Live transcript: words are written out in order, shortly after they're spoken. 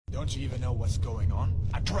Don't you even know what's going on?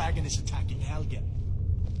 A dragon is attacking Helgen.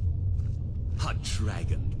 A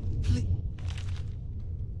dragon?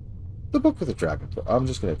 The book with the dragon. I'm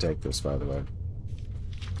just going to take this, by the way.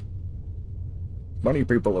 Many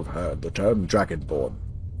people have heard the term Dragonborn.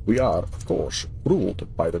 We are, of course, ruled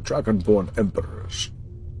by the Dragonborn emperors,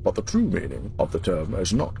 but the true meaning of the term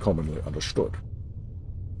is not commonly understood.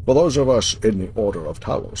 For those of us in the Order of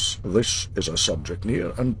Talos, this is a subject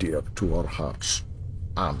near and dear to our hearts,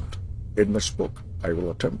 and in this book I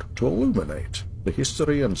will attempt to illuminate the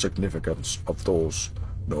history and significance of those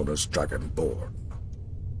known as Dragonborn.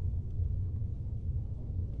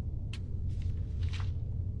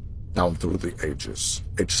 Down through the ages,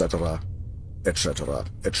 etc., etc.,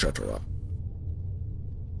 etc.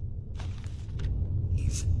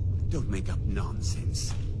 Please, don't make up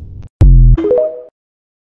nonsense.